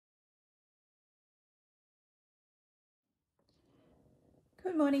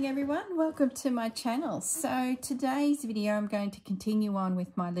Good morning everyone, welcome to my channel. So today's video I'm going to continue on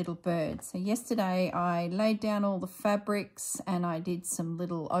with my little bird. So yesterday I laid down all the fabrics and I did some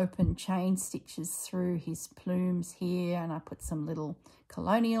little open chain stitches through his plumes here, and I put some little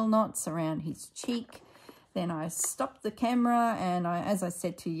colonial knots around his cheek. Then I stopped the camera and as I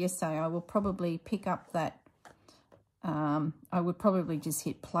said to you yesterday, I will probably pick up that I would probably just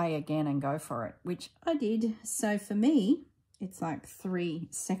hit play again and go for it, which I did. So for me, it's like 3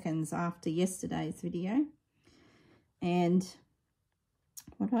 seconds after yesterday's video. And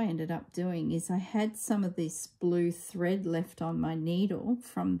what I ended up doing is I had some of this blue thread left on my needle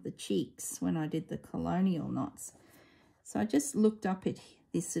from the cheeks when I did the colonial knots. So I just looked up at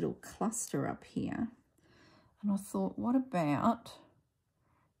this little cluster up here and I thought, what about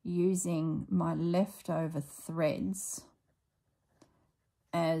using my leftover threads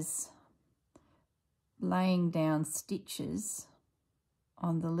as laying down stitches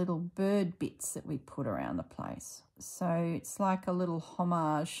on the little bird bits that we put around the place. So it's like a little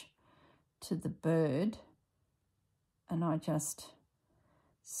homage to the bird, and I just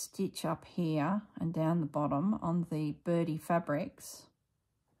stitch up here and down the bottom on the birdie fabrics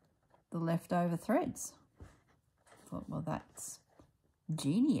the leftover threads. I thought, well, that's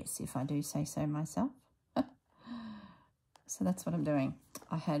genius if I do say so myself. So that's what I'm doing.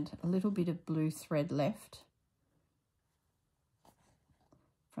 I had a little bit of blue thread left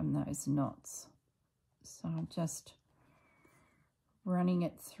from those knots. So I'm just running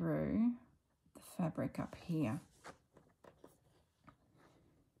it through the fabric up here.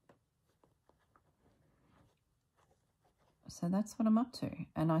 So that's what I'm up to.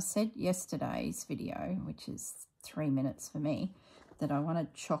 And I said yesterday's video, which is 3 minutes for me, that I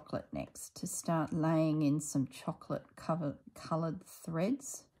wanted chocolate next, to start laying in some chocolate coloured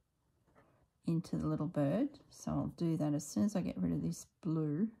threads into the little bird. So I'll do that as soon as I get rid of this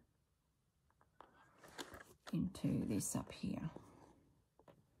blue into this up here.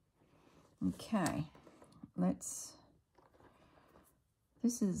 Okay, this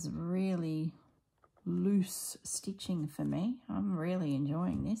is really loose stitching for me. I'm really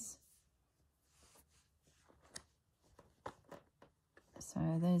enjoying this. So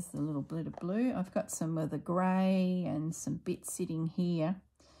there's the little bit of blue. I've got some of the grey and some bits sitting here.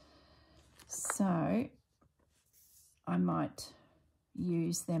 So I might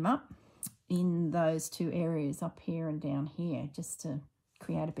use them up in those two areas up here and down here just to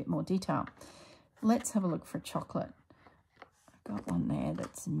create a bit more detail. Let's have a look for chocolate. I've got one there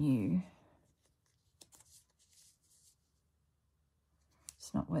that's new.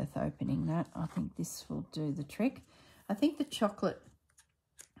 It's not worth opening that. I think this will do the trick. I think the chocolate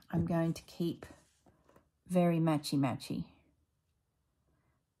I'm going to keep very matchy-matchy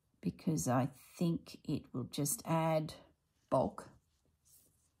because I think it will just add bulk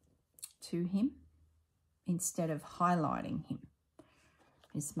to him instead of highlighting him,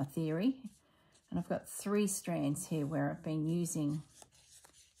 is my theory. And I've got 3 strands here where I've been using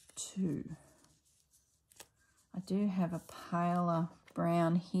 2. I do have a paler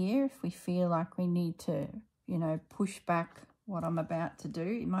brown here if we feel like we need to, you know, push back what I'm about to do.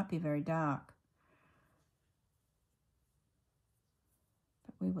 It might be very dark,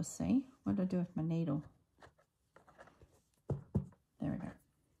 but we will see. What do I do with my needle? There we go.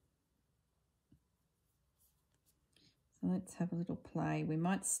 So let's have a little play. We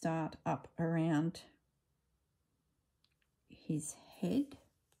might start up around his head.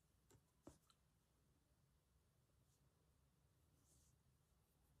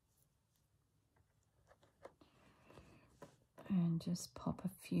 And just pop a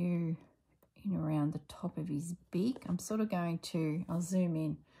few in around the top of his beak. I'm sort of going to, I'll zoom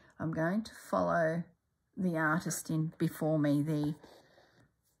in, I'm going to follow the artist in before me, the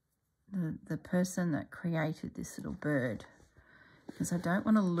person that created this little bird, because I don't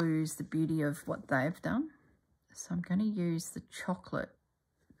want to lose the beauty of what they've done. So I'm going to use the chocolate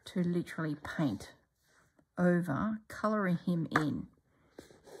to literally paint over, colouring him in.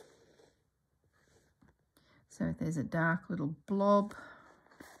 So if there's a dark little blob,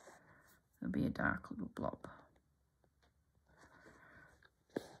 there'll be a dark little blob.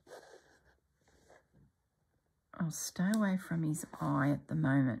 I'll stay away from his eye at the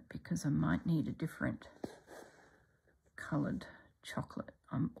moment because I might need a different coloured chocolate.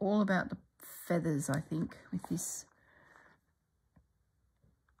 I'm all about the feathers, I think, with this.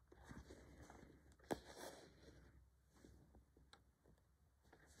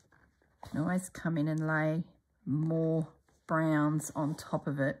 You can always come in and lay more browns on top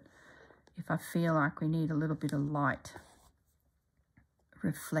of it if I feel like we need a little bit of light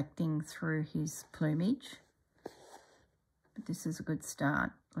reflecting through his plumage. but this is a good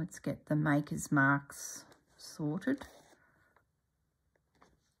start. Let's get the maker's marks sorted.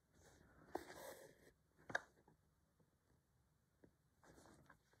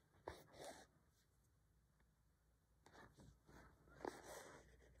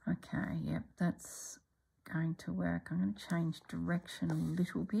 Okay, yep, that's going to work. I'm going to change direction a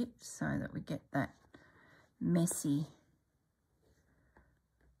little bit so that we get that messy,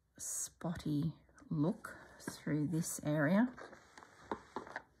 spotty look through this area.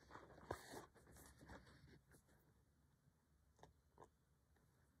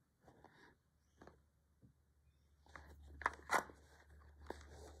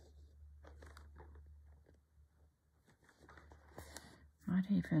 Might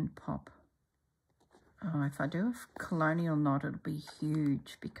even pop. Oh, if I do a colonial knot, it'll be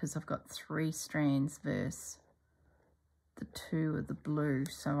huge because I've got 3 strands versus the 2 of the blue.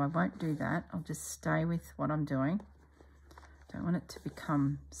 So I won't do that. I'll just stay with what I'm doing. Don't want it to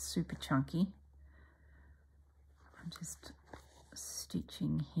become super chunky. I'm just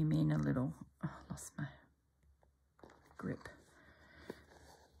stitching him in a little. Oh, I lost my grip.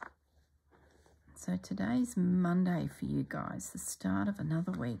 So today's Monday for you guys, the start of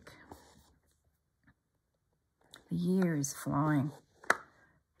another week. The year is flying.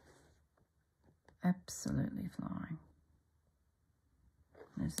 Absolutely flying.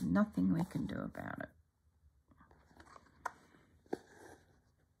 There's nothing we can do about it.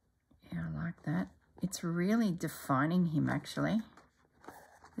 Yeah, I like that. It's really defining him actually,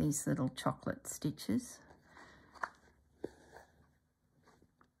 these little chocolate stitches.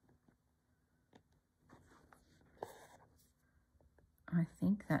 I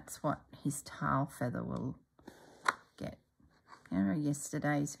think that's what his tail feather will get. You know,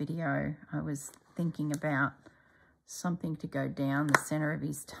 yesterday's video, I was thinking about something to go down the center of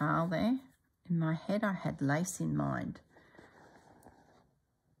his tail there. In my head, I had lace in mind.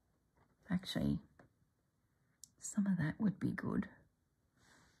 Actually, some of that would be good,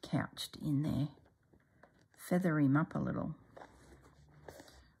 couched in there. Feather him up a little.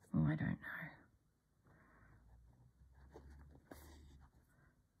 Oh, I don't know.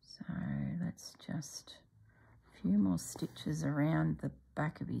 So let's just a few more stitches around the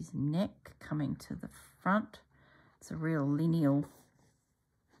back of his neck coming to the front. It's a real lineal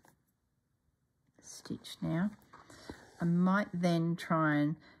stitch now. I might then try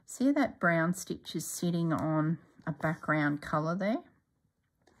and see that brown stitch is sitting on a background colour there.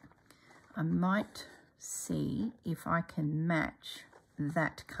 I might see if I can match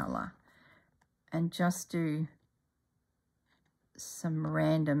that colour and just do some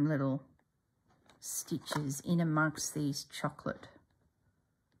random little stitches in amongst these chocolate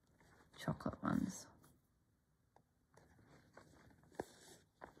ones.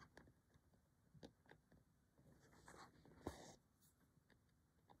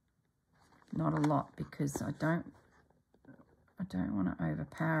 Not a lot because I don't want to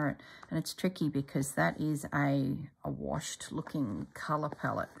overpower it, and it's tricky because that is a washed looking colour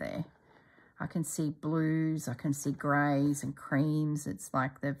palette there. I can see blues, I can see greys and creams. It's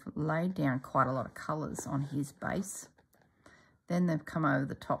like they've laid down quite a lot of colours on his base. Then they've come over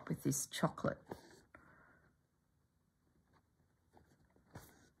the top with this chocolate.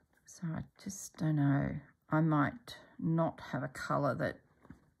 So I just don't know. I might not have a colour that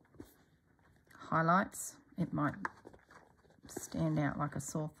highlights. It might stand out like a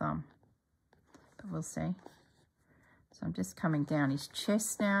sore thumb, but we'll see. So I'm just coming down his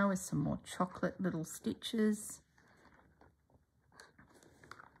chest now with some more chocolate little stitches.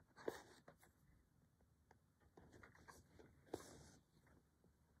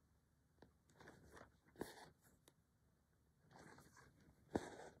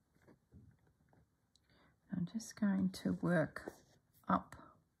 I'm just going to work up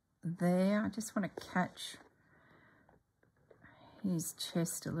there. I just want to catch his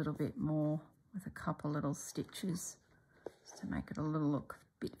chest a little bit more with a couple little stitches just to make it a little look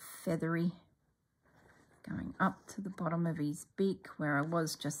a bit feathery. Going up to the bottom of his beak where I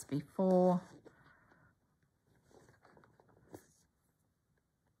was just before.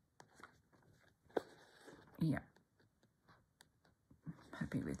 Yeah,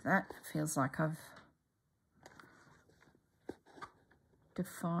 happy with that. Feels like I've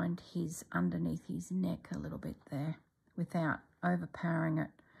defined his underneath his neck a little bit there without overpowering it.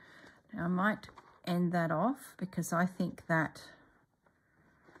 Now I might end that off because I think that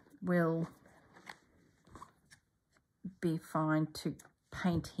will be fine to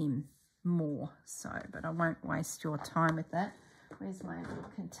paint him more so, but I won't waste your time with that. Where's my little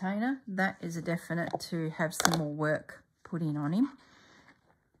container? That is a definite to have some more work put in on him.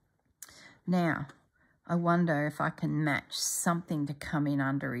 Now, I wonder if I can match something to come in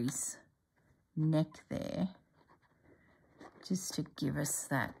under his neck there, just to give us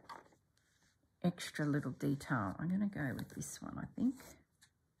that extra little detail. I'm going to go with this one, I think.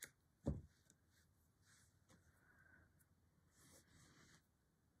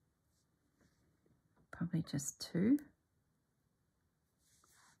 Probably just 2.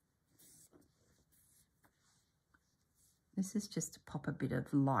 This is just to pop a bit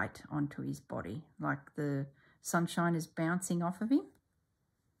of light onto his body, like the sunshine is bouncing off of him,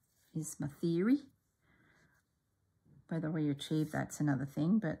 is my theory. Whether we achieve that's another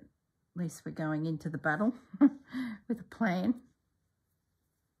thing, but at least we're going into the battle with a plan.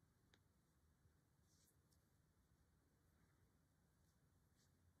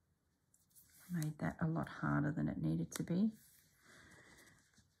 Made that a lot harder than it needed to be.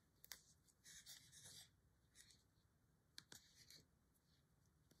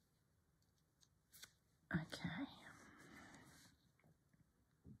 Okay.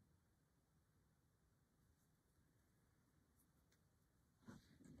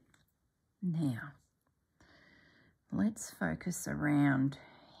 Now, let's focus around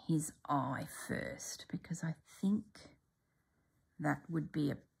his eye first, because I think that would be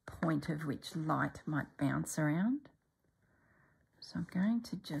a point of which light might bounce around. So I'm going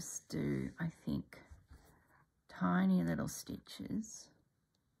to just do, I think, tiny little stitches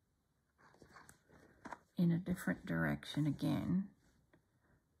in a different direction again,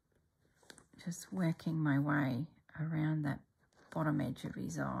 just working my way around that bottom edge of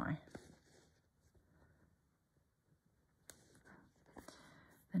his eye.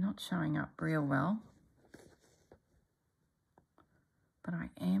 They're not showing up real well, but I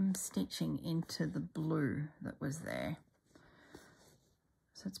am stitching into the blue that was there.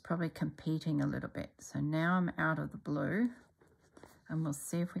 So it's probably competing a little bit. So now I'm out of the blue, and we'll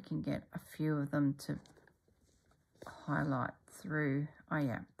see if we can get a few of them to highlight through. Oh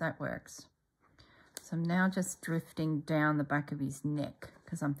yeah, that works. So I'm now just drifting down the back of his neck,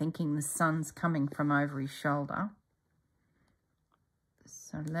 because I'm thinking the sun's coming from over his shoulder.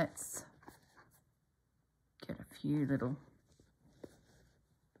 So let's get a few little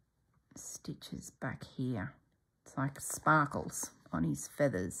stitches back here. It's like sparkles on his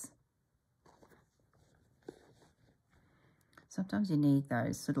feathers. Sometimes you need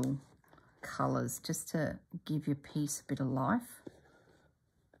those little colours just to give your piece a bit of life.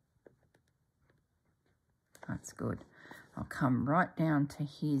 That's good. I'll come right down to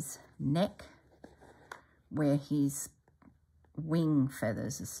his neck where his wing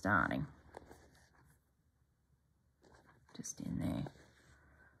feathers are starting. Just in there.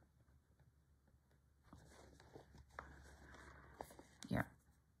 Yeah.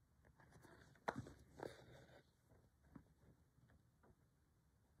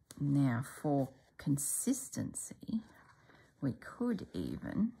 Now for consistency, we could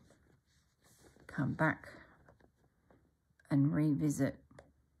even come back and revisit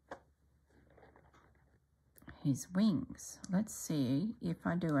his wings. Let's see if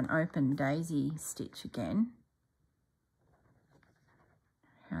I do an open daisy stitch again,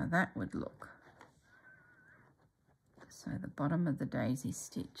 how that would look. So the bottom of the daisy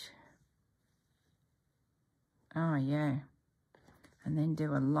stitch. Oh yeah. And then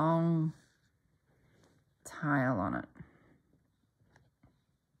do a long tail on it.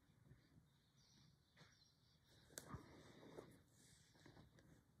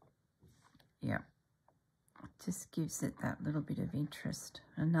 Yep. It just gives it that little bit of interest.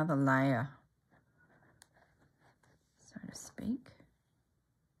 Another layer, so to speak,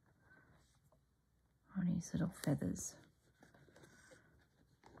 on his little feathers.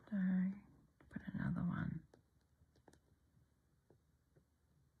 So put another one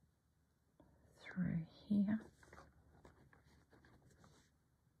through here.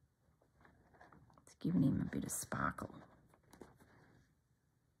 It's giving him a bit of sparkle.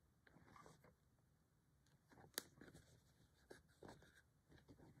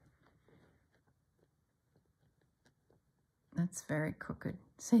 That's very crooked.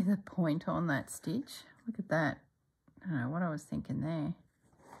 See the point on that stitch? Look at that. I don't know what I was thinking there.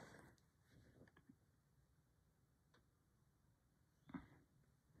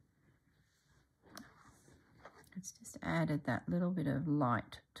 It's just added that little bit of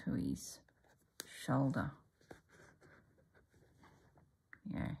light to his shoulder.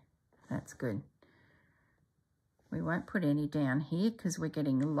 Yeah, that's good. We won't put any down here because we're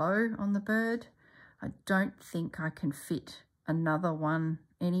getting low on the bird. I don't think I can fit another one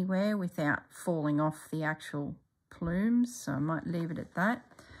anywhere without falling off the actual plumes, so I might leave it at that.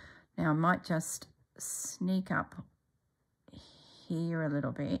 Now I might just sneak up here a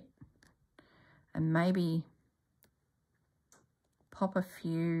little bit and maybe pop a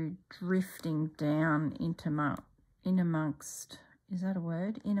few drifting down into in amongst, is that a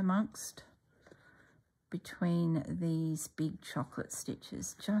word? In amongst, between these big chocolate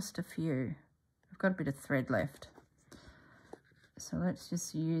stitches, just a few. I've got a bit of thread left. So let's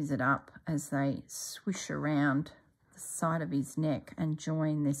just use it up as they swish around the side of his neck and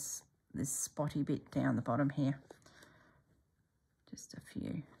join this spotty bit down the bottom here. Just a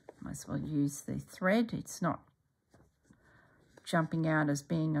few. Might as well use the thread. It's not jumping out as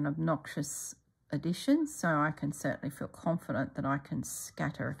being an obnoxious addition, so I can certainly feel confident that I can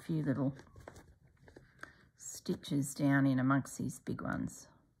scatter a few little stitches down in amongst these big ones.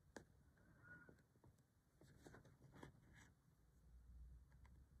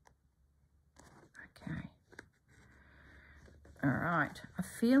 Okay. All right. I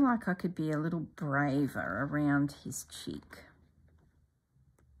feel like I could be a little braver around his cheek.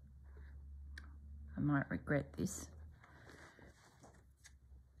 I might regret this,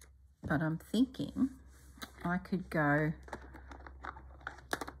 but I'm thinking I could go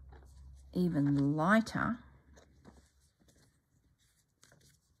even lighter,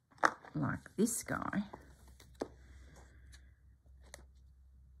 like this guy,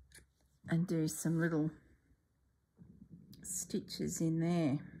 and do some little stitches in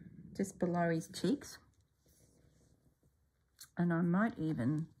there just below his cheeks. And I might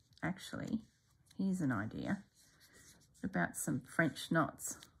even actually, here's an idea about some French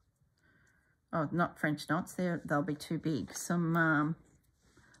knots. Oh, not French knots, they'll be too big. Some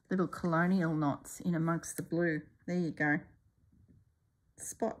little colonial knots in amongst the blue. There you go.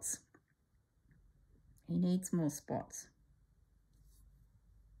 Spots. He needs more spots.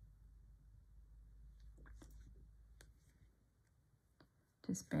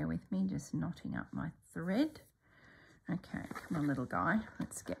 Just bear with me, just knotting up my thread. Okay, come on, little guy,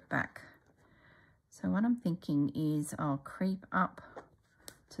 let's get back. So what I'm thinking is I'll creep up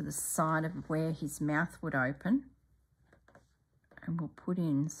to the side of where his mouth would open, and we'll put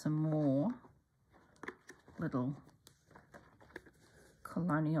in some more little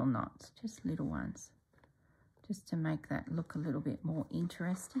colonial knots, just little ones, just to make that look a little bit more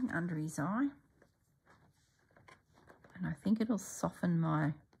interesting under his eye. And I think it'll soften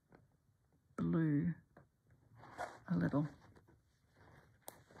my blue a little.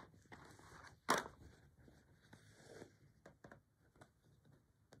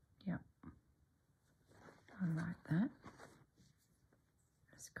 Yep, I like that.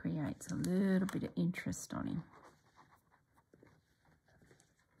 Just creates a little bit of interest on him.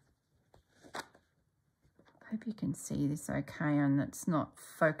 Hope you can see this okay and it's not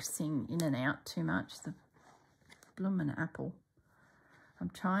focusing in and out too much. The bloomin' apple. I'm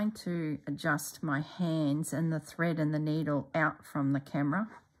trying to adjust my hands and the thread and the needle out from the camera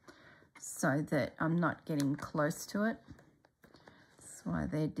so that I'm not getting close to it. That's why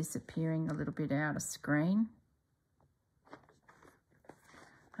they're disappearing a little bit out of screen.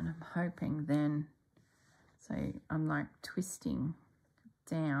 And I'm hoping then, so I'm like twisting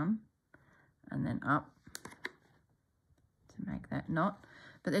down and then up to make that knot.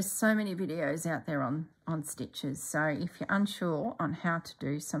 But there's so many videos out there on stitches. So if you're unsure on how to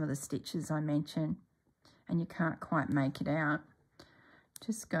do some of the stitches I mentioned and you can't quite make it out,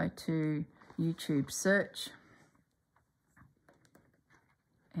 just go to YouTube search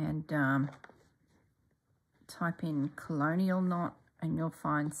and type in colonial knot and you'll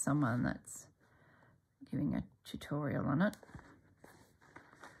find someone that's giving a tutorial on it.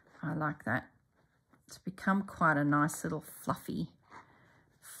 I like that. It's become quite a nice little fluffy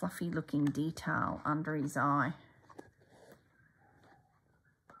looking detail under his eye.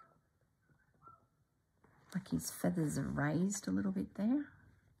 Like his feathers are raised a little bit there.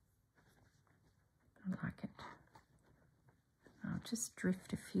 I like it. I'll just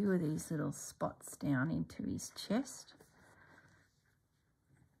drift a few of these little spots down into his chest.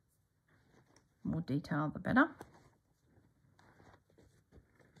 More detail the better.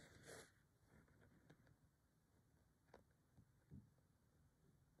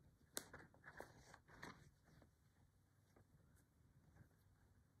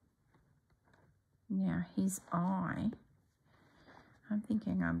 Now his eye, I'm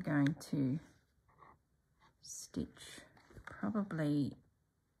thinking I'm going to stitch probably,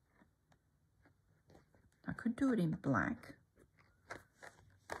 I could do it in black.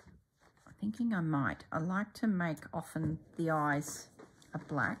 I'm thinking I might. I like to make often the eyes are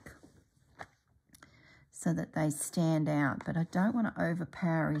black so that they stand out, but I don't want to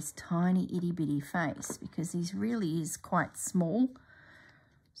overpower his tiny itty bitty face because he really is quite small.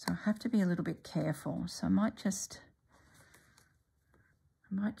 So I have to be a little bit careful. So I might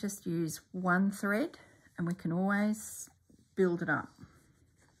I might just use one thread and we can always build it up.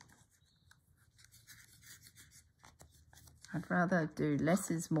 I'd rather do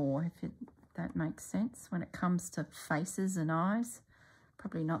less is more, if that makes sense. When it comes to faces and eyes,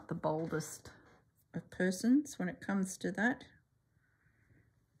 probably not the boldest of persons when it comes to that.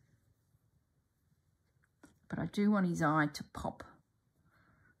 But I do want his eye to pop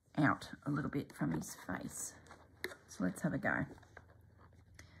out a little bit from his face. So let's have a go.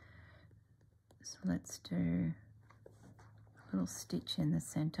 So let's do a little stitch in the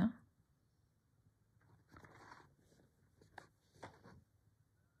center.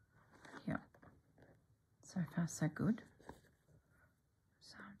 Yep. So far so good.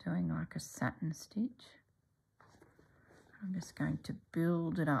 So I'm doing like a satin stitch. I'm just going to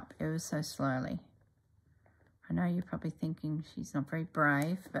build it up ever so slowly. I know you're probably thinking she's not very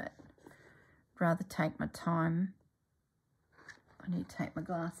brave, but I'd rather take my time. I need to take my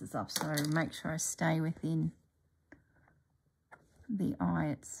glasses off so I make sure I stay within the eye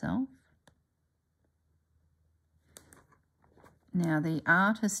itself. Now the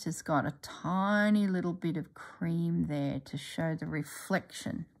artist has got a tiny little bit of cream there to show the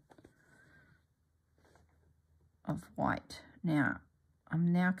reflection of white. Now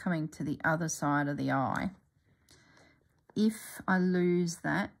I'm now coming to the other side of the eye. If I lose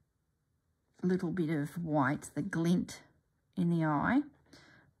that little bit of white, the glint in the eye,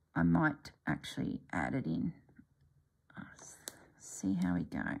 I might actually add it in. Let's see how we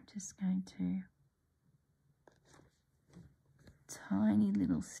go. Just going to tiny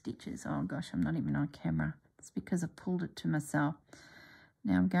little stitches. Oh gosh, I'm not even on camera. It's because I pulled it to myself.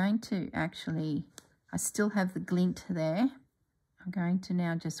 Now I'm going to actually, I still have the glint there. I'm going to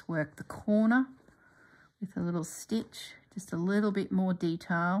now just work the corner with a little stitch, just a little bit more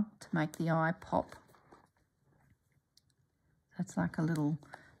detail to make the eye pop. That's like a little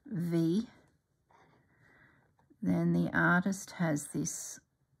V. Then the artist has this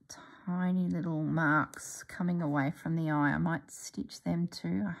tiny little marks coming away from the eye. I might stitch them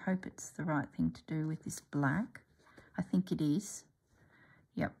too. I hope it's the right thing to do with this black. I think it is.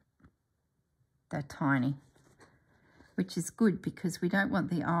 Yep, they're tiny, which is good because we don't want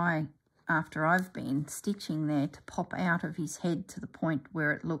the eye, after I've been stitching there, to pop out of his head to the point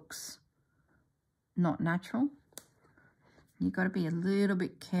where it looks not natural. You've got to be a little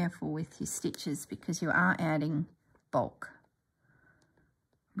bit careful with your stitches because you are adding bulk.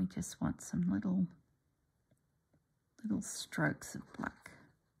 We just want some little strokes of black.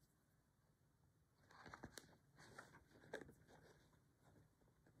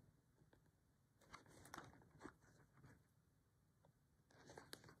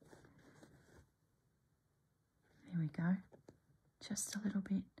 There we go. Just a little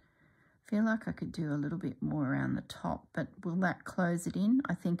bit. Feel like I could do a little bit more around the top, but will that close it in?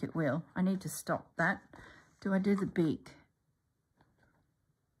 I think it will. I need to stop that. Do I do the beak?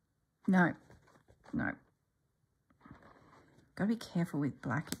 No, no. Got to be careful with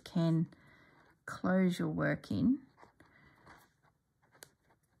black. It can close your work in.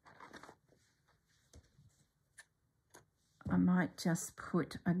 I might just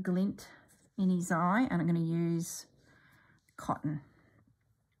put a glint in his eye, and I'm going to use cotton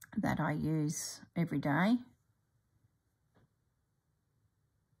that I use every day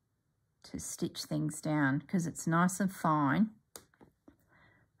to stitch things down because it's nice and fine,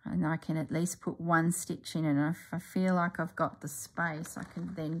 and I can at least put one stitch in, and if I feel like I've got the space I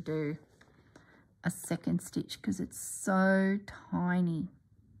can then do a second stitch because it's so tiny.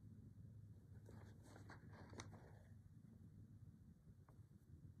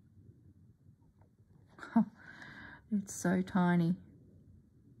 It's so tiny.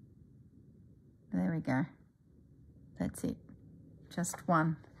 There we go. That's it. Just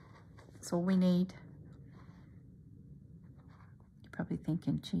one. That's all we need. You're probably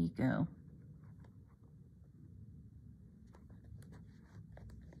thinking, gee, girl.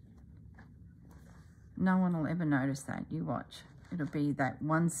 No one will ever notice that. You watch. It'll be that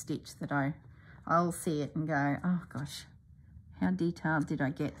one stitch that I'll see it and go, oh gosh, how detailed did I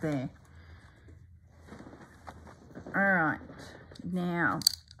get there? All right. Now,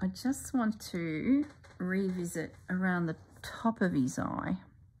 I just want to revisit around the top of his eye.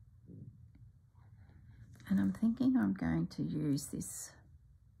 And I'm thinking I'm going to use this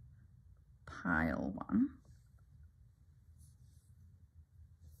pale one.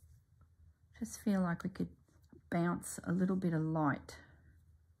 Just feel like we could bounce a little bit of light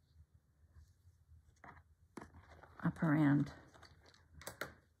up around.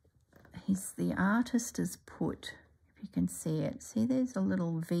 The artist has put, if you can see it, see there's a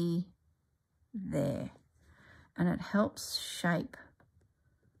little V there, and it helps shape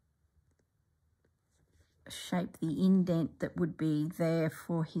shape the indent that would be there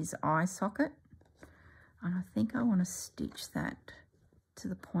for his eye socket. And I think I want to stitch that to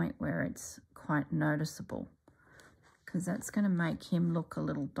the point where it's quite noticeable, because that's going to make him look a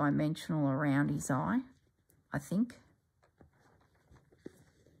little dimensional around his eye, I think.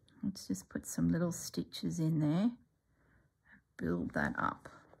 Let's just put some little stitches in there, build that up,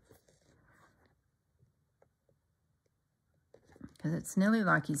 because it's nearly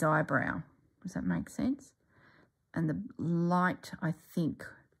like his eyebrow. Does that make sense? And the light, I think,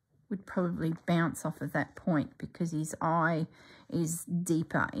 would probably bounce off of that point because his eye is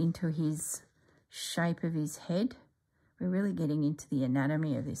deeper into his shape of his head. We're really getting into the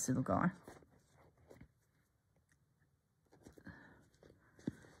anatomy of this little guy.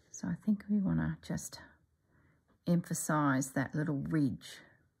 So I think we want to just emphasize that little ridge.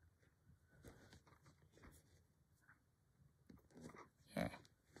 Yeah,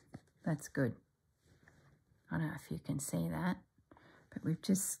 that's good. I don't know if you can see that, but we've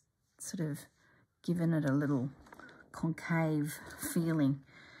just sort of given it a little concave feeling.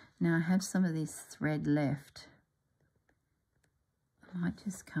 Now I have some of this thread left. I might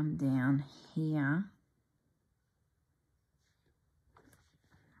just come down here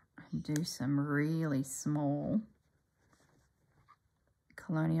and do some really small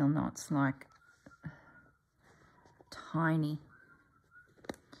colonial knots, like tiny.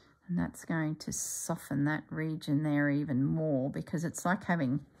 And that's going to soften that region there even more, because it's like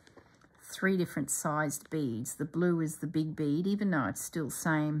having 3 different sized beads. The blue is the big bead, even though it's still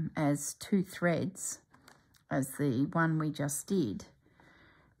same as 2 threads as the one we just did.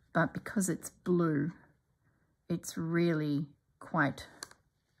 But because it's blue, it's really quite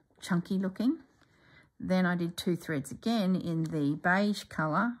chunky looking. Then I did 2 threads again in the beige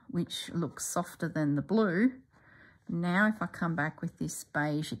colour, which looks softer than the blue. Now if I come back with this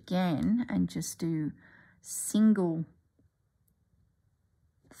beige again and just do single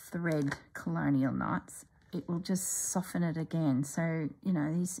thread colonial knots, it will just soften it again. So, you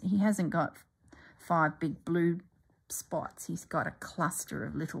know, he hasn't got 5 big blue spots. He's got a cluster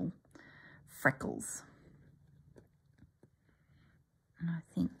of little freckles. And I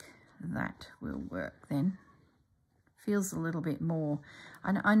think that will work then. Feels a little bit more.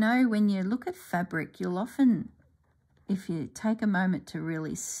 I know when you look at fabric, you'll often, if you take a moment to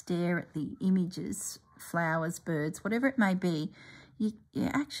really stare at the images, flowers, birds, whatever it may be, you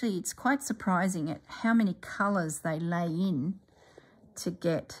actually, it's quite surprising at how many colours they lay in to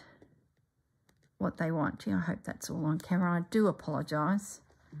get what they want. Gee, I hope that's all on camera. I do apologise.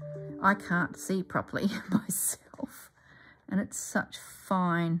 I can't see properly myself, and it's such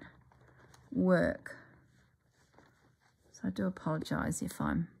fine work. So I do apologise if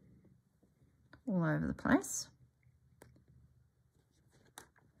I'm all over the place.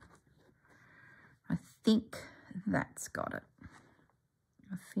 I think that's got it.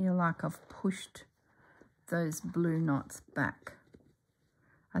 I feel like I've pushed those blue knots back.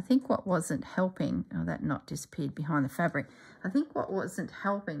 I think what wasn't helping, oh, that knot disappeared behind the fabric. I think what wasn't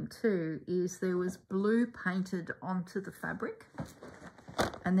helping too is there was blue painted onto the fabric.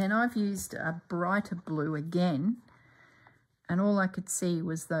 And then I've used a brighter blue again, and all I could see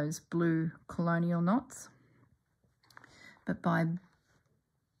was those blue colonial knots. But by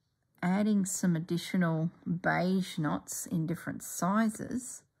adding some additional beige knots in different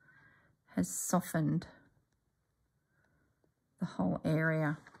sizes has softened the whole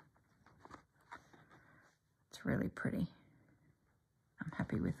area. It's really pretty. I'm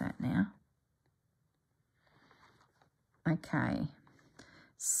happy with that now. Okay,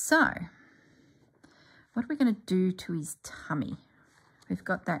 so what are we going to do to his tummy? We've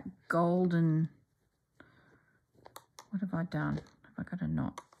got that golden, what have I done? Have I got a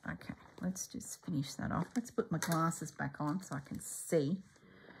knot? Okay, let's just finish that off. Let's put my glasses back on so I can see.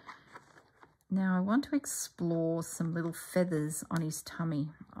 Now I want to explore some little feathers on his tummy.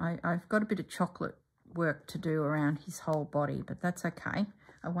 I've got a bit of chocolate work to do around his whole body, but that's okay.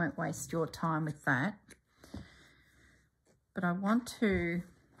 I won't waste your time with that. But I want to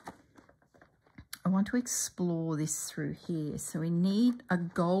explore this through here. So we need a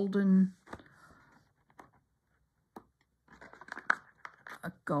golden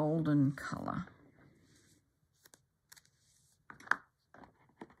colour.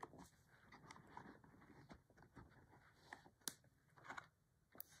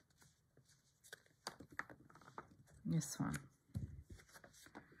 This one,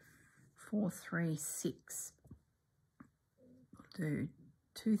 4, 3, 6. We'll do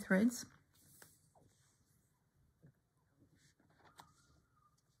 2 threads.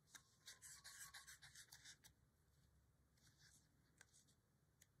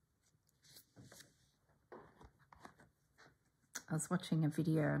 I was watching a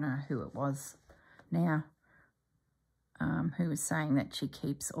video, I don't know who it was now, who was saying that she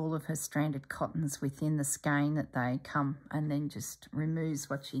keeps all of her stranded cottons within the skein that they come, and then just removes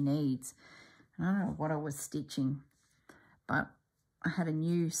what she needs. And I don't know what I was stitching, but I had a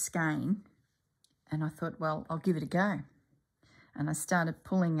new skein and I thought, well, I'll give it a go. And I started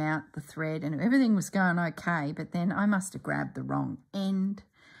pulling out the thread and everything was going okay, but then I must have grabbed the wrong end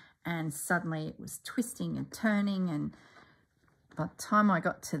and suddenly it was twisting and turning, and by the time I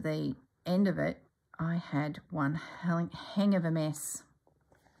got to the end of it, I had one hang of a mess.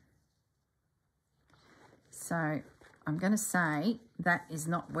 So I'm going to say that is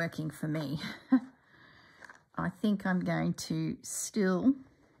not working for me. I think I'm going to still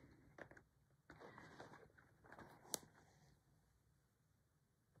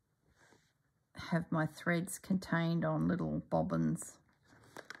have my threads contained on little bobbins.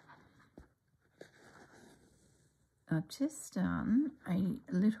 I've just done a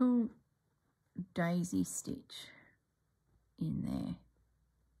little daisy stitch in there,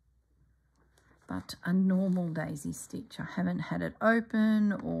 but a normal daisy stitch. I haven't had it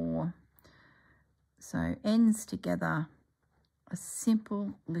open, or so ends together, a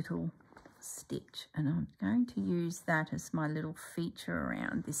simple little stitch, and I'm going to use that as my little feature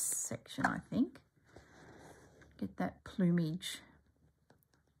around this section. I think get that plumage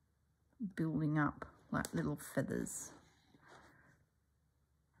building up like little feathers.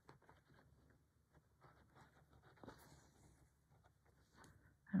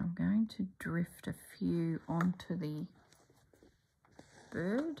 And I'm going to drift a few onto the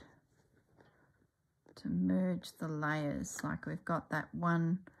bird to merge the layers. Like we've got that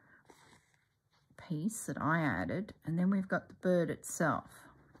one piece that I added, and then we've got the bird itself.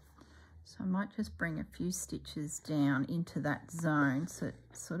 So I might just bring a few stitches down into that zone so it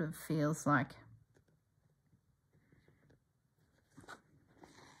sort of feels like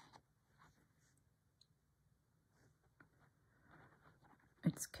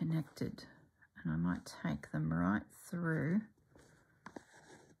it's connected, and I might take them right through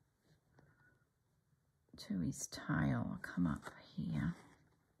to his tail. I'll come up here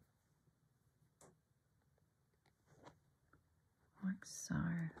like so.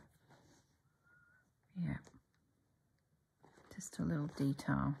 Yeah, just a little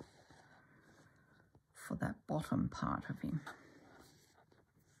detail for that bottom part of him.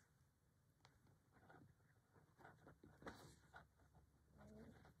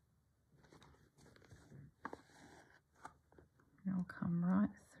 I'll come right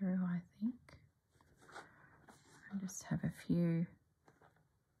through, I think. I just have a few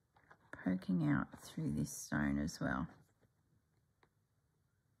poking out through this stone as well.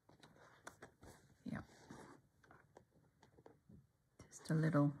 Yep. Just a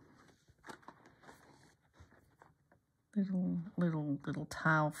little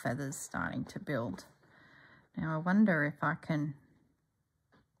tail feathers starting to build. Now I wonder if I can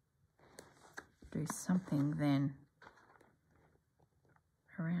do something then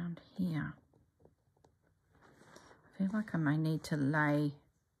around here. I feel like I may need to lay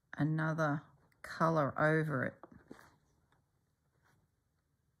another colour over it.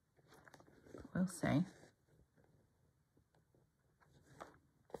 We'll see.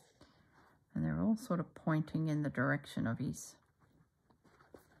 And they're all sort of pointing in the direction of his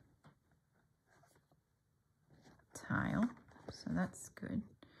tail, so that's good.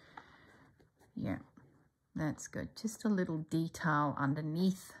 Yeah, that's good. Just a little detail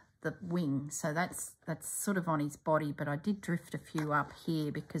underneath the wing, so that's sort of on his body, but I did drift a few up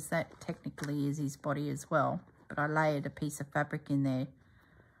here because that technically is his body as well, but I layered a piece of fabric in there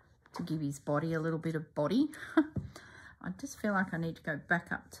to give his body a little bit of body. I just feel like I need to go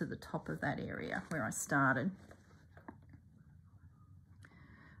back up to the top of that area where I started. I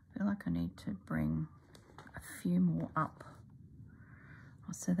feel like I need to bring a few more up.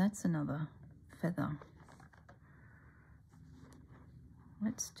 Oh, so that's another feather.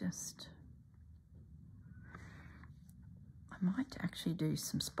 Let's just, I might actually do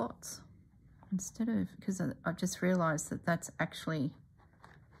some spots instead of, because I just realized that that's actually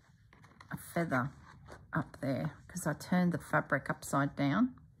a feather up there because I turned the fabric upside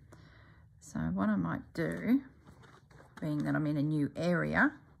down. So what I might do, being that I'm in a new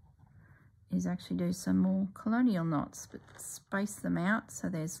area, is actually do some more colonial knots, but space them out so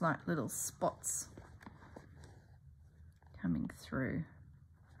there's like little spots coming through.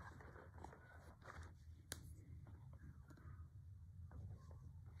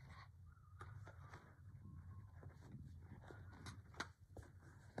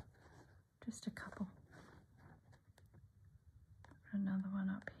 Just a couple. Another one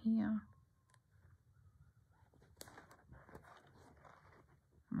up here.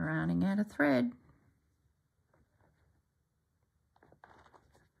 running out of thread.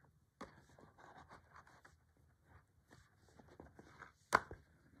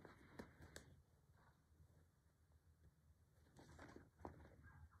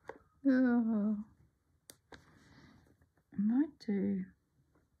 Oh, I might do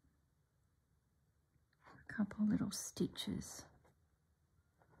a couple little stitches,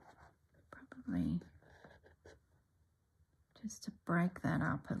 probably just to break that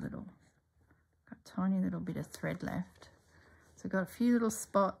up a little. Got a tiny little bit of thread left. So I've got a few little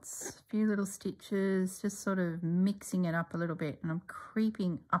spots, a few little stitches, just sort of mixing it up a little bit, and I'm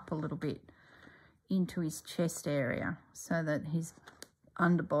creeping up a little bit into his chest area so that his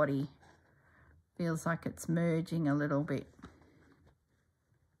underbody feels like it's merging a little bit.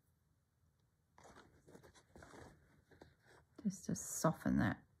 Just to soften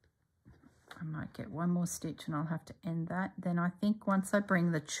that. I might get one more stitch and I'll have to end that. Then I think once I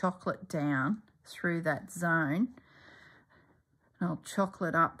bring the chocolate down through that zone, I'll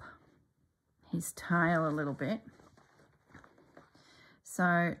chocolate up his tail a little bit.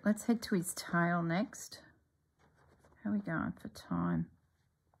 So let's head to his tail next. How are we going for time?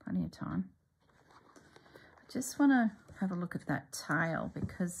 Plenty of time. I just want to have a look at that tail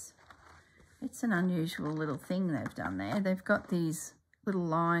because it's an unusual little thing they've done there. They've got these little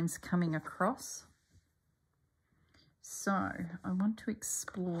lines coming across. So I want to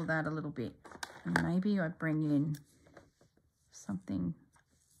explore that a little bit. And maybe I bring in something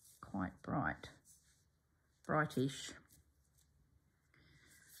quite brightish.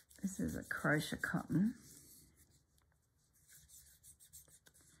 This is a crochet cotton.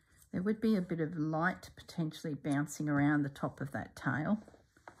 There would be a bit of light potentially bouncing around the top of that tail.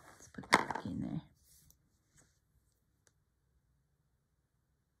 Let's put that back in there.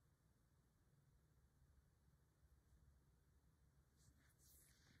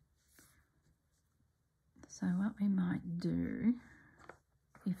 So what we might do,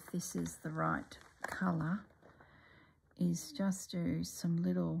 if this is the right colour, is just do some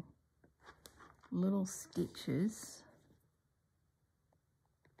little stitches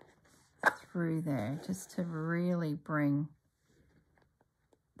through there just to really bring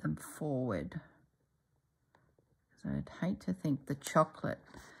them forward. So I'd hate to think the chocolate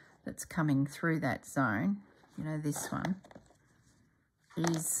that's coming through that zone, you know, this one,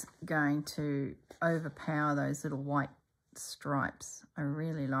 is going to overpower those little white stripes. I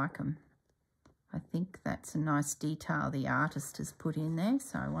really like them. I think that's a nice detail the artist has put in there,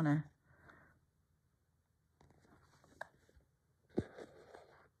 so I want to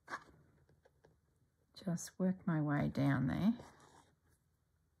just work my way down there.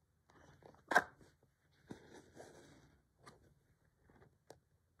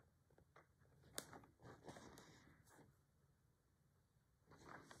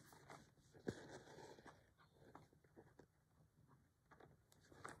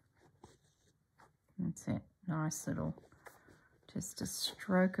 That's it. Nice little, just a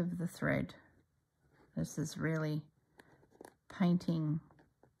stroke of the thread. This is really painting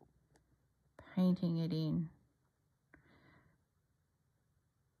it in.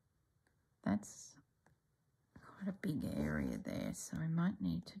 That's quite a big area there, so I might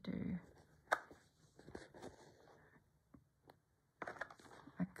need to do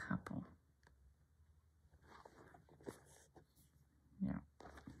a couple. Yeah.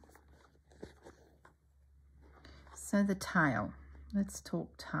 So the tail, let's talk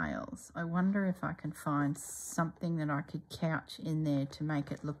tails. I wonder if I can find something that I could couch in there to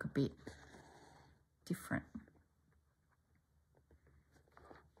make it look a bit different.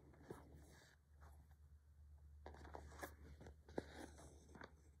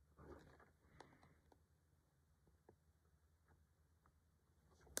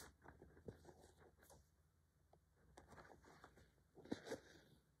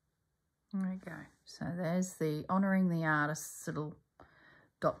 There we go. So there's the honouring the artist's little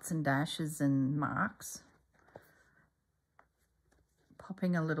dots and dashes and marks.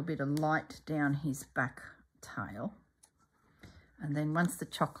 Popping a little bit of light down his back tail. And then once the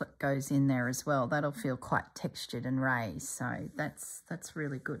chocolate goes in there as well, that'll feel quite textured and raised. So that's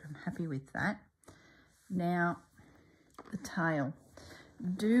really good. I'm happy with that. Now, the tail.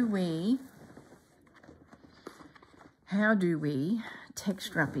 How do we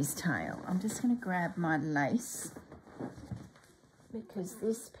texture up his tail? I'm just going to grab my lace because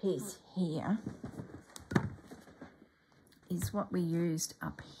this piece here is what we used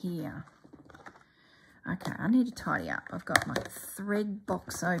up here. Okay, I need to tidy up. I've got my thread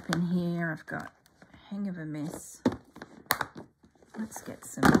box open here. I've got a hang of a mess. Let's get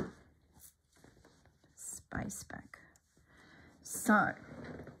some space back. So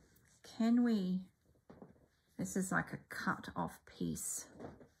can we, this is like a cut off piece.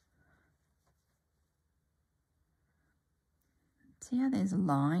 See how there's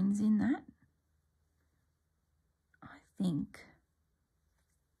lines in that? I think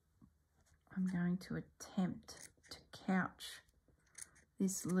I'm going to attempt to couch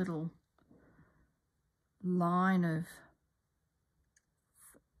this little line of,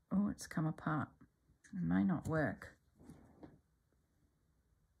 oh, it's come apart. It may not work.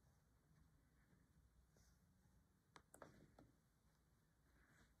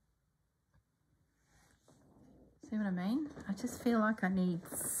 See what I mean? I just feel like I need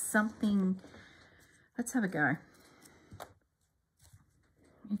something. Let's have a go.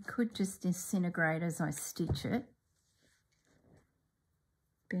 It could just disintegrate as I stitch it,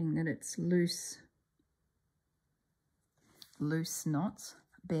 being that it's loose knots,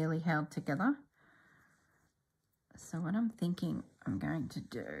 barely held together. So what I'm thinking I'm going to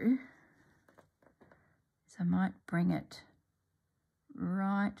do is I might bring it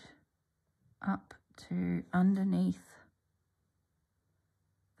right up to underneath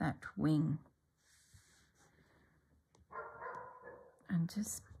that wing and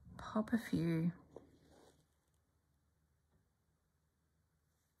just pop a few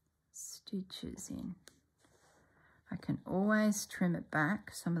stitches in. I can always trim it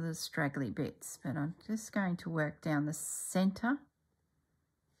back, some of the straggly bits, but I'm just going to work down the center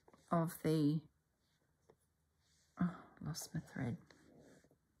of the, oh, lost my thread.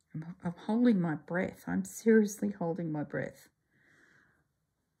 I'm holding my breath. I'm seriously holding my breath.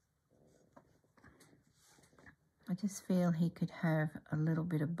 I just feel he could have a little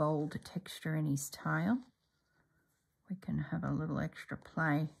bit of bold texture in his tail. We can have a little extra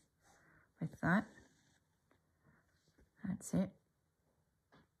play with that. That's it.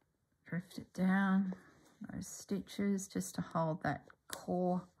 Drift it down, those stitches, just to hold that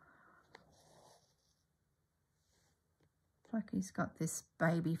core. It's like he's got this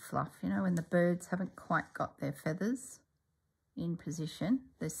baby fluff, you know, when the birds haven't quite got their feathers in position,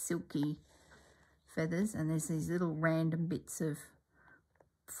 the silky feathers, and there's these little random bits of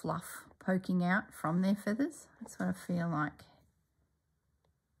fluff poking out from their feathers. That's what I feel like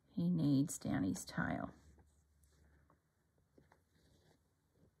he needs down his tail.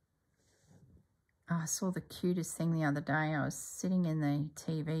 Oh, I saw the cutest thing the other day. I was sitting in the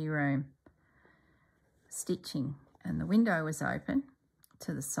TV room stitching and the window was open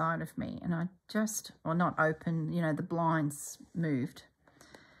to the side of me, and I just, or not open, you know, the blinds moved.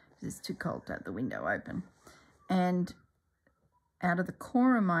 It's too cold to have the window open. And out of the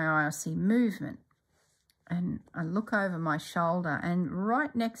corner of my eye, I see movement. And I look over my shoulder, and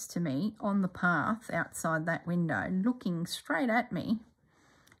right next to me on the path outside that window, looking straight at me,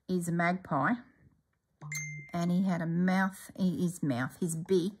 is a magpie. And he had a mouth, his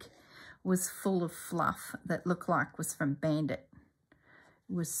beak was full of fluff that looked like was from Bandit.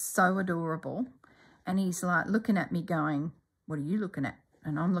 It was so adorable. And he's like looking at me going, "What are you looking at?"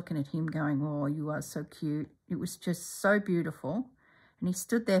 And I'm looking at him going, "Oh, you are so cute." It was just so beautiful. And he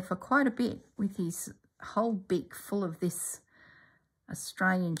stood there for quite a bit with his whole beak full of this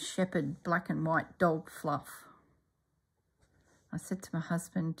Australian Shepherd black and white dog fluff. I said to my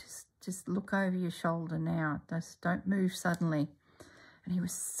husband, just look over your shoulder now. Just don't move suddenly. And he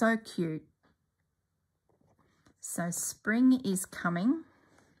was so cute. So spring is coming.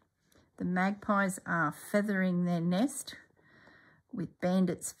 The magpies are feathering their nest with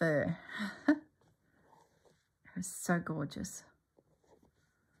Bandit's fur. It was so gorgeous.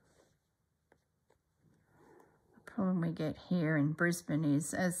 The problem we get here in Brisbane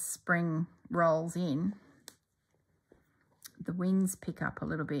is as spring rolls in, the winds pick up a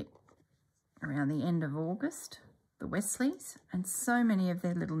little bit around the end of August, the Wesleys, and so many of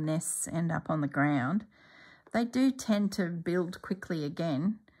their little nests end up on the ground. They do tend to build quickly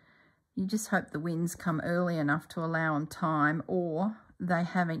again. You just hope the winds come early enough to allow them time, or they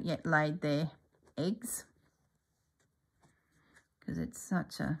haven't yet laid their eggs, because it's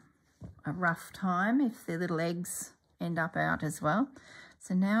such a rough time if their little eggs end up out as well.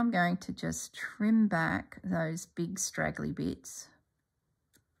 So now I'm going to just trim back those big straggly bits,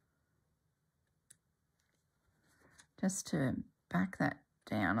 just to back that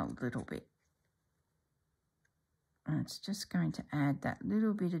down a little bit. And it's just going to add that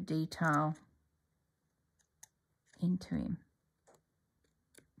little bit of detail into him,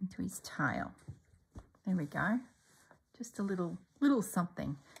 into his tail. There we go. Just a little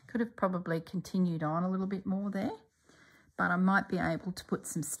something. Could have probably continued on a little bit more there, but I might be able to put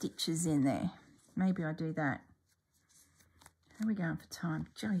some stitches in there. Maybe I do that. How are we going for time?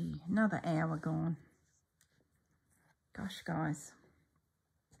 Gee, another hour gone. Gosh, guys.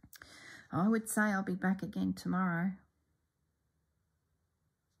 I would say I'll be back again tomorrow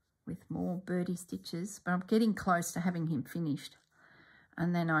with more birdie stitches, but I'm getting close to having him finished.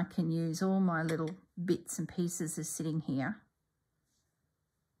 And then I can use all my little bits and pieces as sitting here.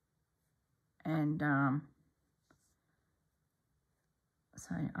 And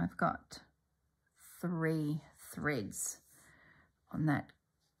so I've got 3 threads on that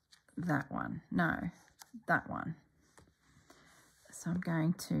one. No, that one. So I'm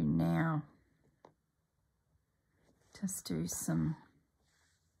going to now just do some,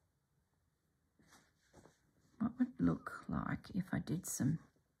 what would it look like if I did some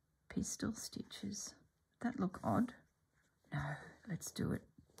pistol stitches? Would that look odd? No, let's do it.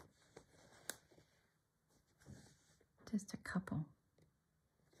 Just a couple.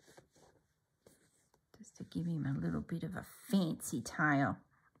 Just to give him a little bit of a fancy tail.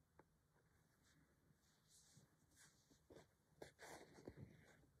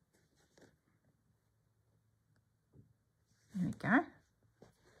 There we go.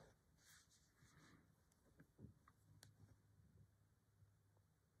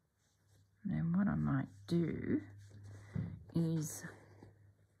 And then what I might do is,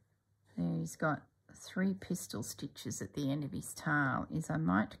 there he's got 3 pistol stitches at the end of his tail, is I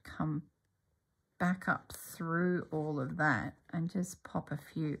might come back up through all of that and just pop a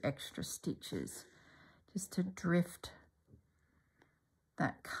few extra stitches just to drift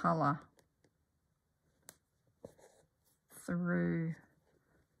that colour through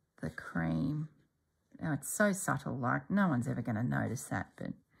the cream. Now it's so subtle, like no one's ever going to notice that,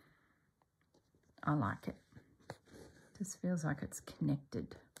 but I like it. Just feels like it's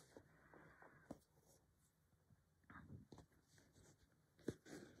connected.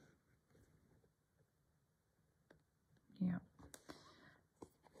 Yeah.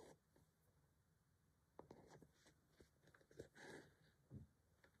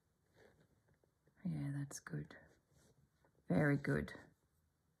 Yeah, that's good. Very good.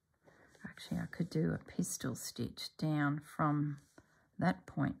 Actually, I could do a pistol stitch down from that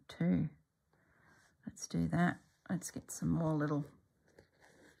point too. Let's do that. Let's get some more little...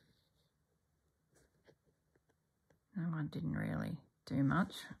 No, I didn't really do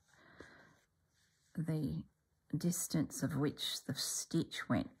much. The distance of which the stitch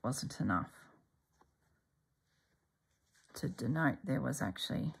went wasn't enough to denote there was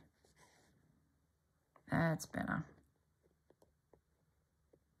actually... That's better.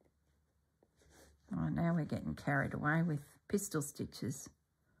 Oh, now we're getting carried away with pistol stitches.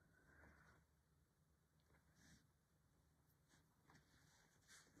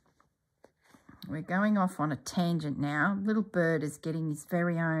 We're going off on a tangent now. Little bird is getting his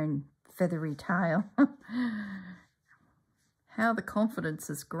very own feathery tail. How the confidence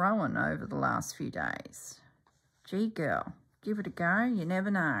has grown over the last few days. Gee, girl, give it a go. You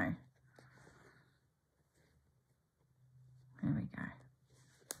never know. There we go.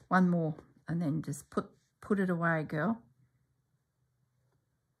 One more, and then just put it away, girl.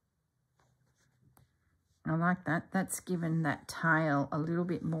 I like that. That's given that tail a little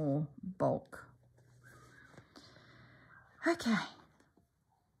bit more bulk. Okay.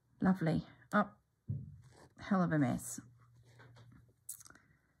 Lovely. Oh, hell of a mess.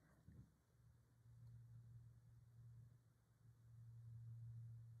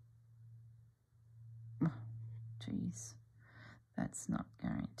 Oh, geez. That's not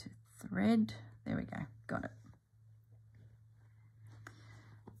going to thread. There we go. Got it.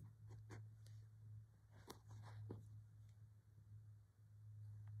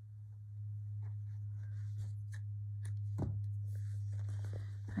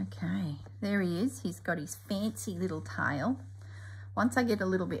 Okay, there he is. He's got his fancy little tail. Once I get a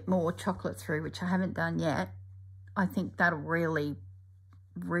little bit more chocolate through, which I haven't done yet, I think that'll really,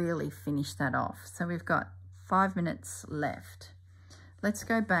 really finish that off. So we've got 5 minutes left. Let's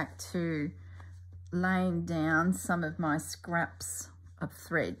go back to laying down some of my scraps of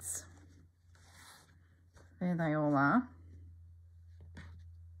threads. There they all are.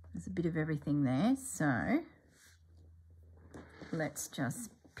 There's a bit of everything there. So let's just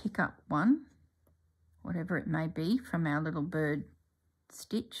pick up one, whatever it may be, from our little bird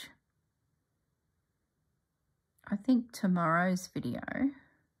stitch. I think tomorrow's video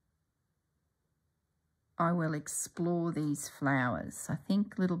I will explore these flowers. I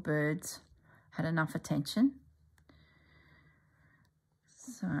think little birds had enough attention.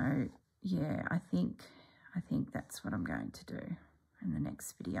 So yeah, I think that's what I'm going to do in the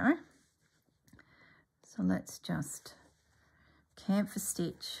next video. So let's just camphor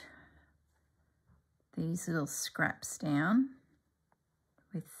stitch these little scraps down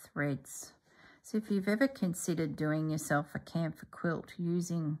with threads. So if you've ever considered doing yourself a camphor quilt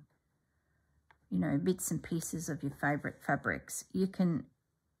using you know, bits and pieces of your favourite fabrics, you can,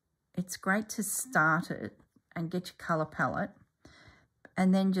 it's great to start it and get your colour palette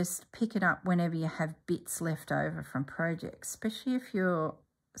and then just pick it up whenever you have bits left over from projects, especially if you're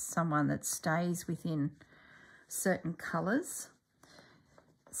someone that stays within certain colours.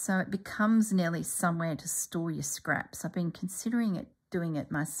 So it becomes nearly somewhere to store your scraps. I've been considering doing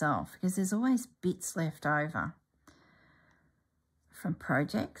it myself because there's always bits left over from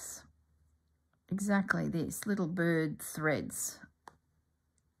projects. Exactly this, little bird threads,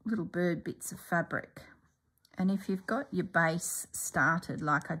 little bird bits of fabric. And if you've got your base started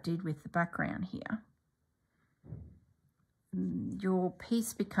like I did with the background here, your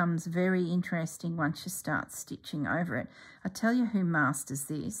piece becomes very interesting once you start stitching over it. I tell you who masters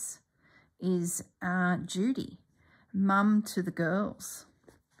this is Judy, mum to the girls.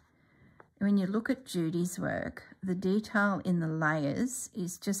 When you look at Judy's work, the detail in the layers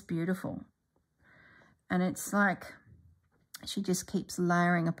is just beautiful. And it's like she just keeps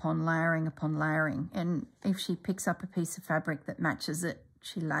layering upon layering upon layering. And if she picks up a piece of fabric that matches it,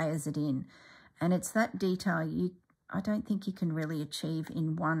 she layers it in. And it's that detail I don't think you can really achieve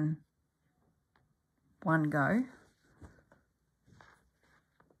in one go.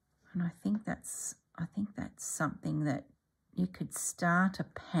 And I think that's something that you could start a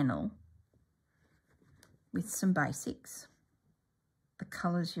panel with some basics, the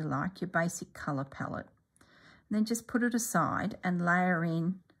colours you like, your basic colour palette. And then just put it aside and layer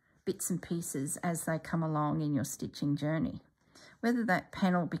in bits and pieces as they come along in your stitching journey. Whether that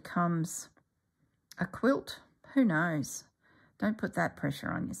panel becomes a quilt, who knows? Don't put that pressure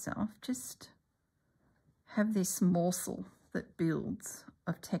on yourself. Just have this morsel that builds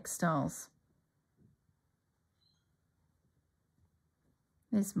of textiles.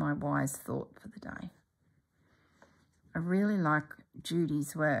 There's my wise thought for the day. I really like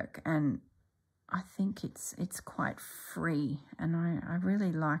Judy's work, and I think it's quite free, and I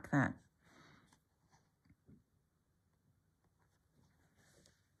really like that.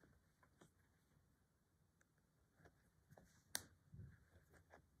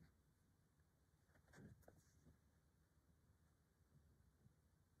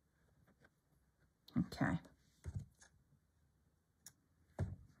 Okay.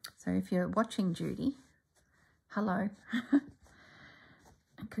 So if you're watching Judy, hello.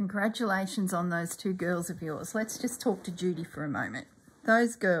 Congratulations on those two girls of yours. Let's just talk to Judy for a moment.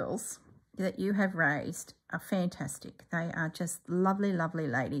 Those girls that you have raised are fantastic. They are just lovely, lovely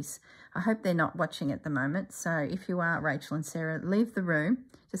ladies. I hope they're not watching at the moment. So if you are, Rachel and Sarah, leave the room.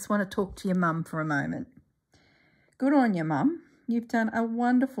 Just want to talk to your mum for a moment. Good on you, mum. You've done a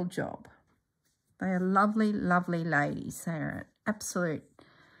wonderful job. They are lovely, lovely ladies. They are an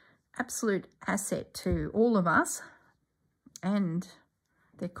absolute asset to all of us, and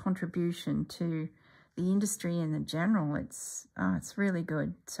their contribution to the industry in the general. It's really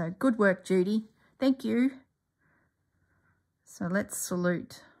good. So good work, Judy. Thank you. So let's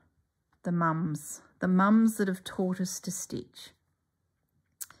salute the mums that have taught us to stitch,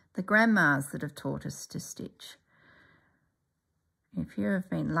 the grandmas that have taught us to stitch. If you have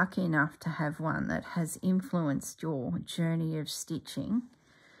been lucky enough to have one that has influenced your journey of stitching,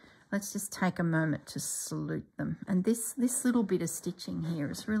 let's just take a moment to salute them. And this little bit of stitching here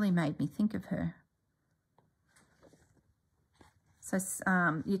has really made me think of her. So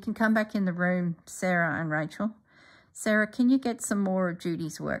you can come back in the room, Sarah and Rachel. Sarah, can you get some more of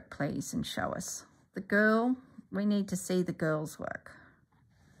Judy's work, please, and show us? The girl, we need to see the girl's work.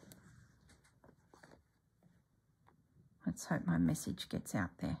 Let's hope my message gets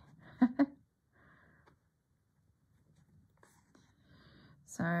out there.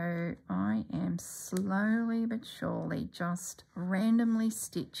 So I am slowly but surely just randomly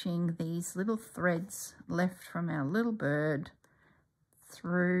stitching these little threads left from our little bird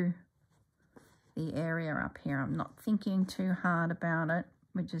through the area up here. I'm not thinking too hard about it.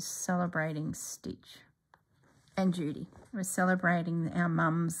 We're just celebrating Stitch and Judy. We're celebrating our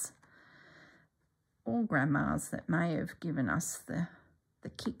mums or grandmas that may have given us the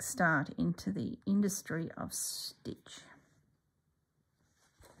kickstart into the industry of stitch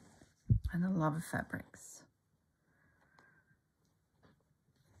and the love of fabrics.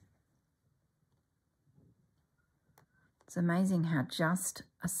 It's amazing how just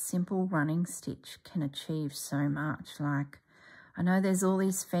a simple running stitch can achieve so much. Like, I know there's all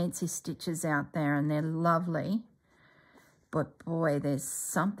these fancy stitches out there and they're lovely, but boy, there's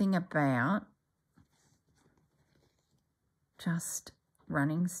something about just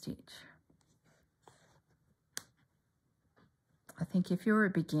running stitch. I think if you're a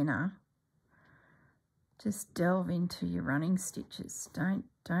beginner, just delve into your running stitches.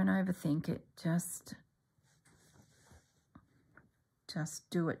 Don't overthink it. Just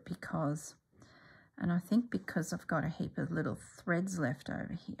do it because, and I think because I've got a heap of little threads left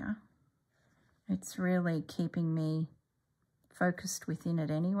over here, it's really keeping me focused within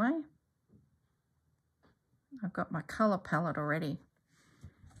it anyway. I've got my colour palette already.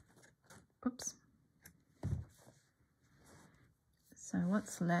 Oops. So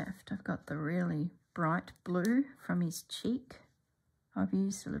what's left? I've got the really bright blue from his cheek. I've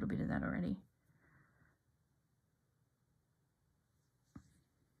used a little bit of that already.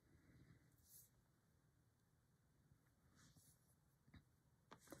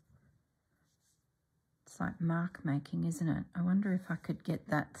 It's like mark making, isn't it? I wonder if I could get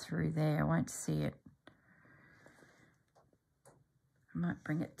that through there. I won't see it. I might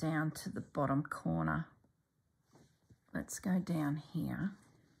bring it down to the bottom corner. Let's go down here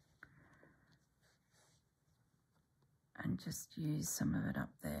and just use some of it up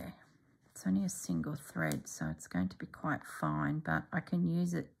there. It's only a single thread, so it's going to be quite fine, but I can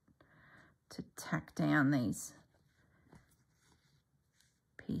use it to tack down these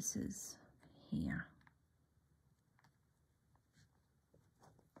pieces here.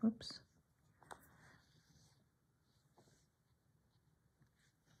 Oops.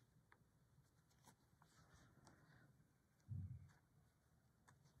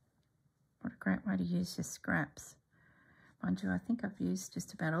 What a great way to use your scraps. Mind you, I think I've used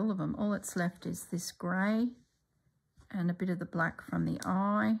just about all of them. All that's left is this grey and a bit of the black from the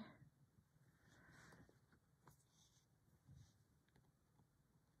eye.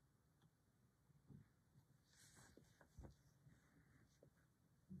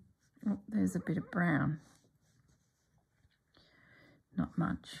 Oh, there's a bit of brown. Not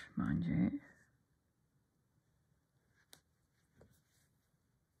much, mind you.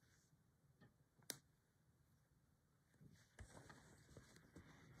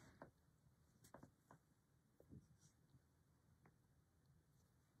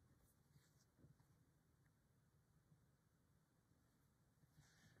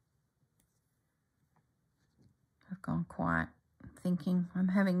 I've gone quiet, thinking. I'm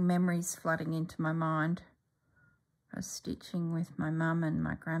having memories flooding into my mind. I was stitching with my mum and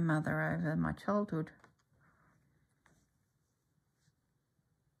my grandmother over my childhood.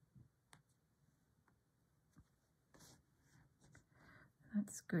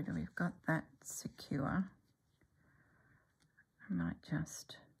 That's good. We've got that secure. I might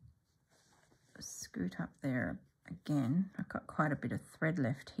just scoot up there again. I've got quite a bit of thread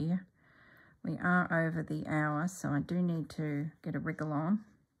left here. We are over the hour, so I do need to get a wriggle on.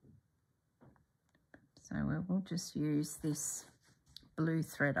 So we'll just use this blue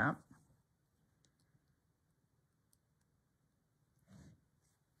thread up.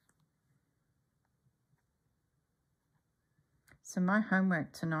 So my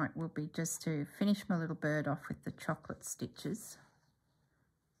homework tonight will be just to finish my little bird off with the chocolate stitches.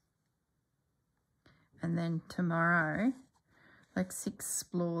 And then tomorrow, let's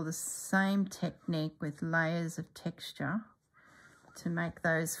explore the same technique with layers of texture to make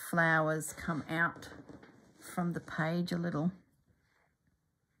those flowers come out from the page a little.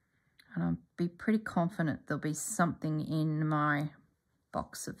 And I'll be pretty confident there'll be something in my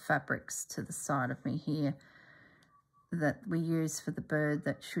box of fabrics to the side of me here that we use for the bird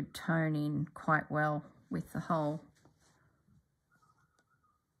that should tone in quite well with the whole.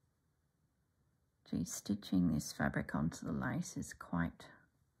 Gee, stitching this fabric onto the lace is quite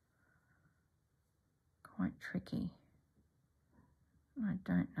tricky. I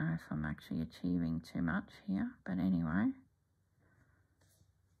don't know if I'm actually achieving too much here, but anyway.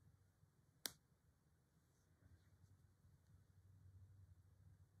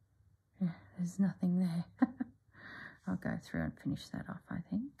 Yeah, there's nothing there. I'll go through and finish that off, I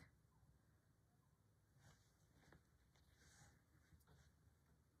think.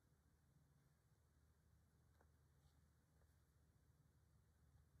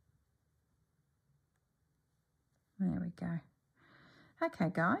 There we go.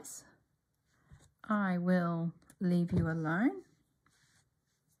 Okay, guys, I will leave you alone.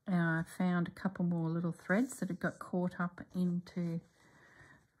 I found a couple more little threads that have got caught up into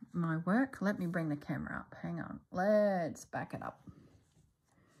my work. Let me bring the camera up. Hang on. Let's back it up.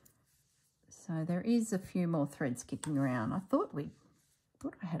 So there is a few more threads kicking around. I thought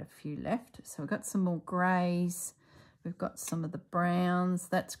I had a few left. So we've got some more greys. We've got some of the browns.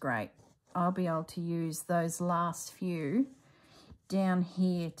 That's great. I'll be able to use those last few down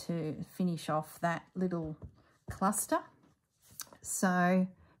here to finish off that little cluster. So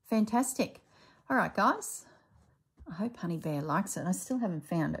fantastic. All right, guys. I hope Honey Bear likes it. I still haven't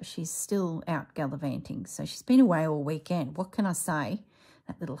found her. She's still out gallivanting. So she's been away all weekend. What can I say?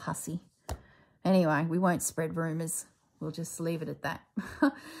 that little hussy. Anyway, we won't spread rumours. We'll just leave it at that.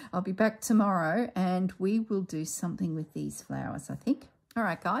 I'll be back tomorrow and we will do something with these flowers, I think. All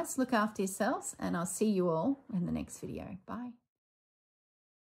right, guys, look after yourselves and I'll see you all in the next video. Bye.